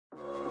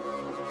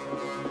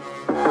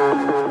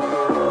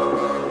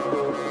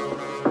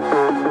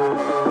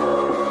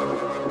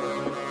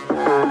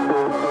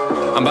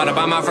I'm about to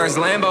buy my first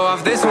Lambo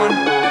off this one.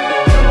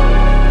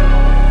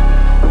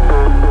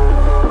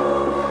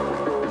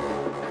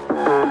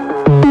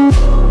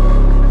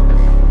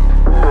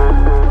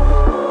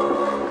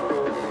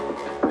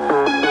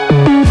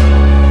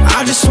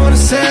 I just wanna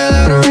sell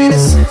out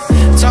arenas,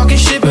 talking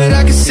shit, but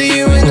I can see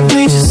you in the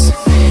bleachers.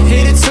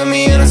 Hit it to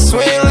me and I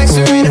swing like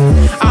Serena.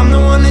 I'm the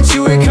one that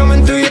you hear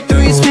coming through your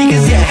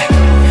speakers, yeah.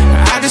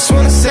 I just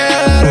wanna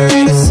sell out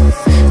arenas,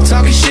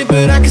 talking shit,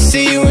 but I can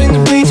see you in the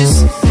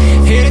bleachers.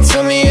 Hit it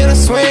to me and I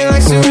swing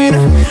like Serena.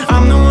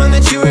 I'm the one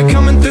that you hear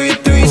coming through your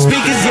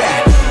speakers,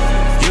 yeah.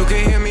 You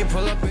can hear me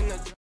pull up in the...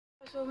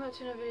 So welcome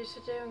to another video.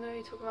 Today I'm going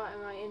to be talking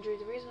about my injury.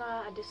 The reason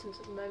I'm at a distance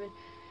at the moment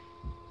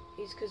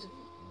is because of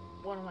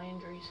one of my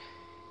injuries.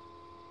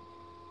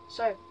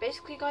 So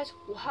basically, guys,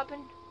 what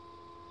happened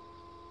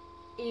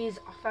is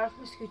I fell off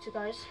my scooter,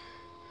 guys.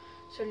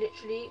 So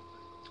literally,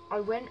 I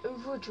went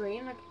over a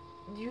drain. Like,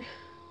 you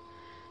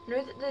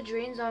know that the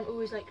drains aren't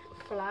always like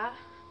flat.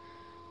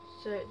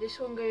 So this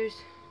one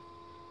goes,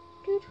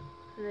 dude,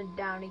 and then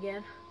down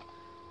again.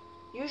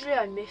 Usually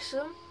I miss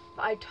them,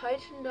 but I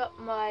tightened up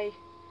my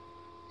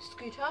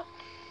scooter.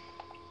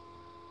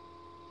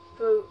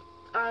 So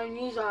I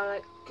use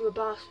like do a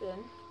bar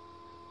spin.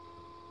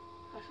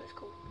 That's what it's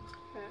called.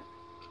 Yeah.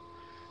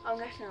 I'm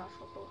guessing that's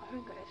what it's called. I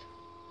think it is.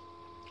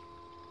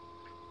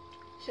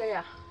 So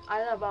yeah, I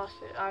did a bar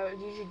spin. I would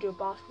usually do a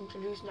bar spin to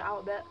loosen it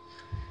out a bit.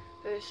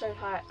 But it was so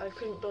tight I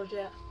couldn't dodge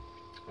it.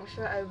 I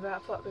straight over. I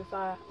thought if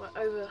I went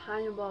over the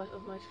handlebars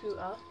of my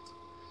scooter,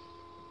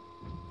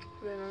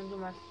 remember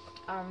my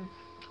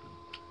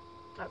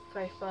like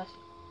face first.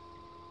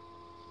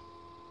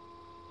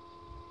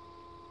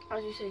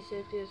 As you say,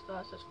 safety is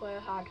first. That's why I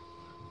had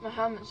my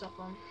helmet stuff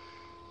on.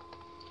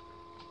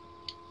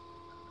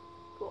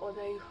 But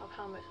although you have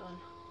helmets on,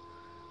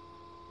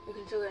 you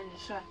can still get into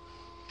sweat.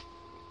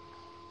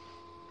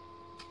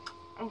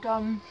 I've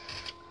done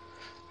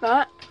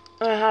that.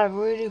 I had a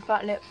really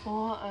fat lip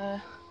for.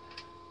 I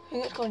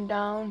think it's gone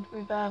down, to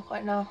be fair,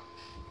 right now.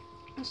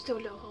 It's still a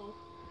little hole.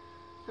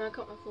 And I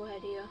cut my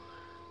forehead here.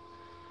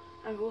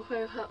 I've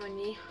also hurt my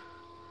knee.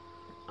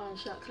 I'll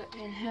start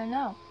clipping in here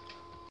now.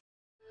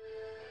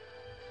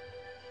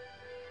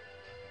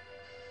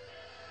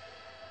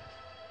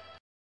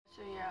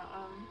 So yeah,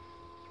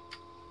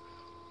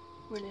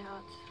 really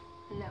hurts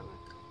a little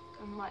bit.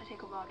 It might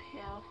take about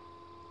here.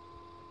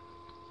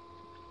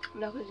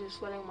 Look at the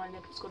swelling on my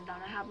lip has gone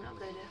down. I haven't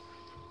uploaded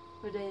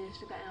the days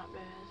to getting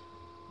uploaded.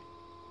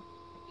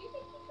 Do you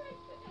think you tried to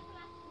put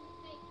everlasting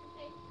snake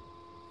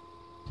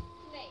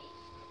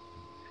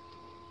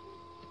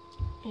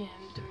to Yeah,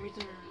 and the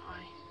reason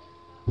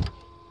I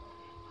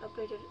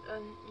uploaded,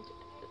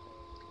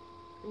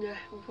 yeah,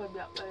 we'll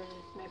probably upload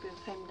it maybe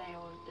the same day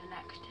or the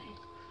next day.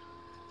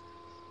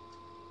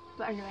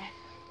 But anyway,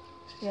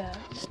 yeah,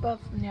 apart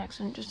from the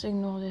accident, just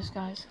ignore this,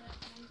 guys.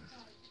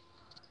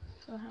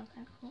 So how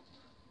can I call?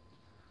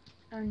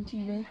 And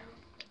TV.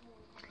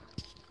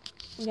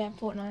 Yeah,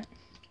 Fortnite.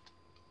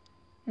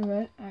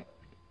 Alright,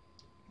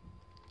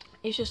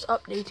 it's just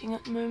updating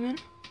at the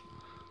moment,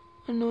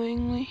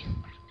 annoyingly.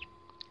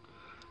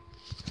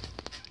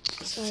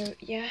 So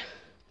yeah,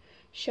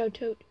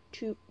 shout out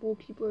to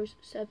Walkie Bros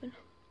 7.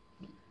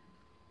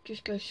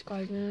 Just go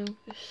subscribe to them.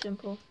 It's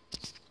simple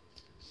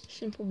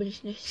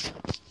business.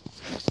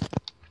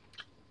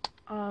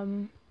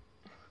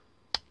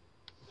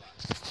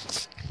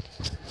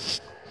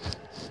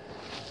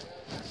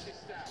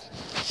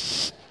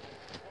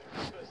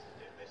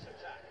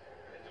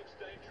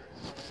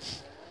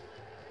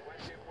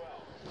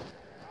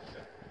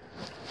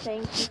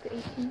 Thank you for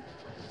 18.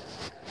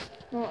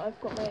 No, I've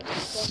got my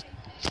extra.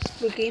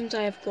 The games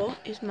I have got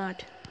is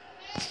mad.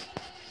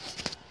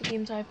 The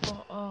games I've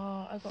got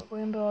are, I got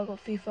Rainbow, I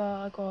got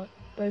FIFA, I got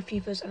both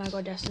FIFAs, and I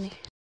got Destiny.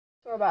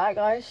 Sorry about that,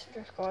 guys.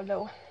 Just got a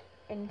little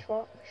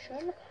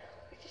interruption,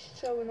 which is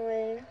so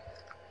annoying.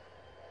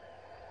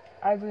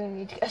 I really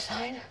need to get a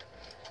sign.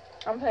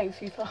 I'm playing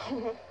FIFA.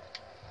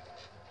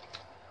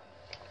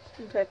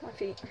 I'm playing with my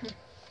feet.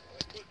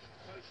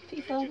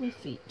 FIFA with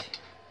feet.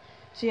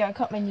 So yeah, I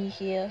cut my knee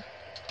here.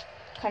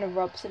 Kind of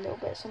rubs a little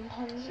bit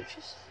sometimes, which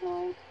is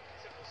fine.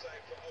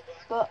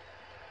 But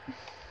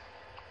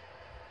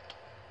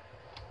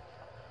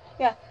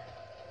yeah.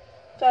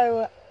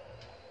 So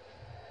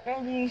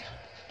maybe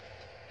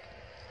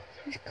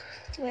this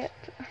clip.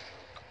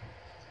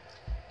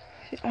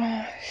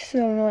 Oh, so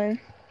annoying.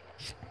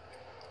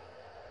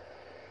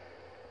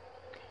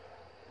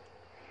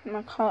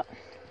 My cut.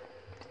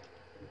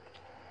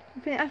 I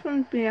think that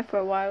one's been here for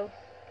a while.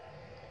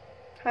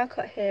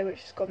 Haircut here,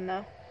 which is gone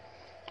now.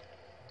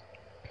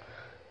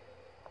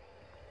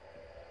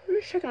 I'm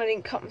just checking I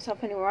didn't cut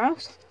myself anywhere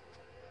else.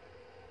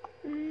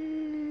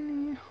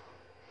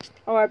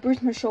 Oh, I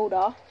bruised my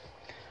shoulder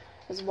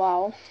as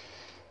well.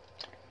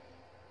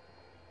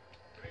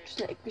 Just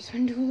let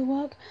Grisman do all the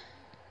work.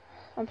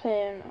 I'm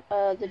playing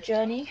The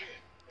Journey.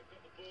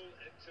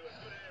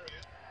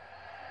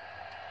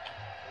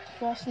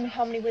 for asking me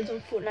how many wins on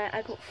Fortnite.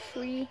 I got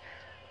 3,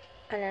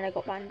 and then I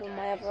got banned on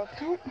my other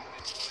account.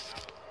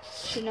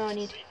 So now I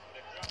need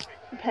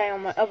to play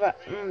on my other.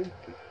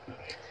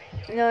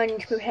 No, I need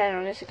to be playing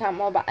on this account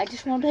more, but I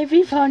just want to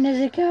play FIFA on this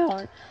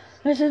account.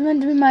 This is meant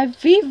to be my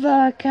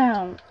FIFA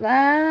account.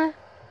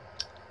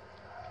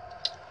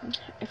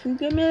 If you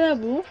give me a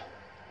level,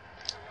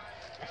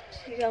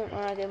 you don't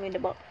want to give me the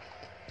box.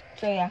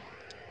 So yeah.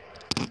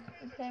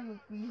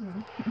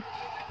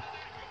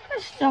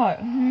 Let's start.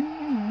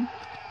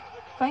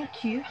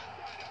 Thank you.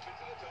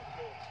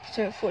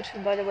 So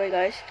unfortunately, by the way,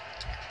 guys,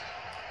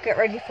 get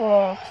ready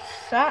for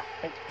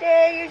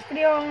Saturday's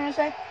video. I'm gonna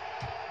say.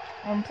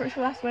 I'm pretty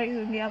sure that's where it's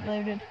gonna be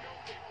uploaded.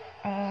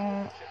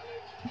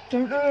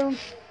 Don't know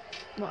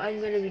what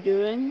I'm gonna be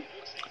doing.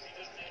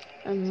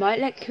 I might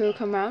let Kira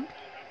come round.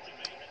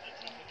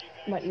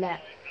 Might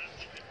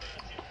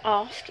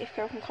ask if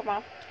Kira can come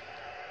round.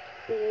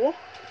 Or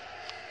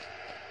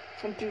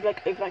and do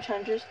like overnight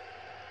challenges,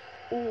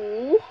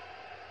 or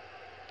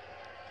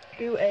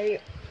do a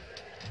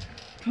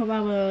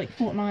 12-hour like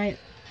Fortnite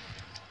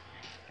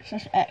 /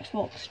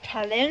 Xbox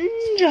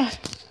challenge.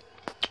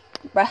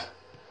 Bruh.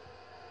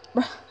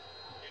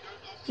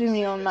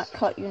 Zooming on that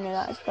cut, you know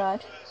that is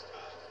bad.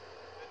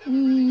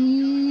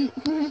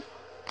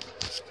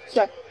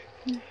 So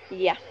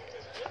yeah,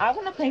 I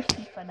wanna play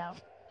FIFA now.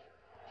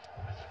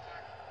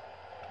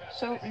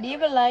 So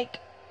leave a like.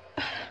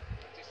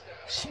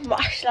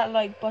 Smash that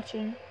like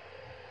button.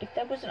 If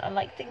there wasn't a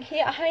like thing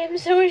here, I am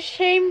so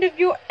ashamed of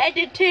your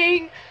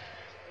editing.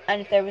 And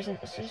if there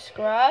wasn't a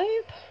subscribe,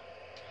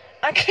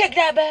 and click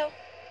that bell.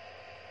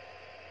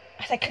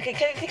 I said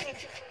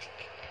click.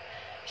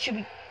 Should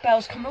be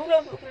bells come all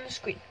over on the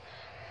screen.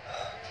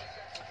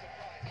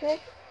 Okay,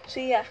 so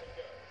yeah.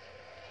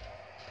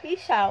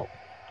 Peace out.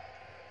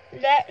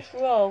 Let's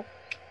roll.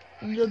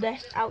 The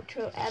best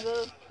outro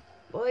ever.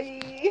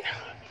 Bye.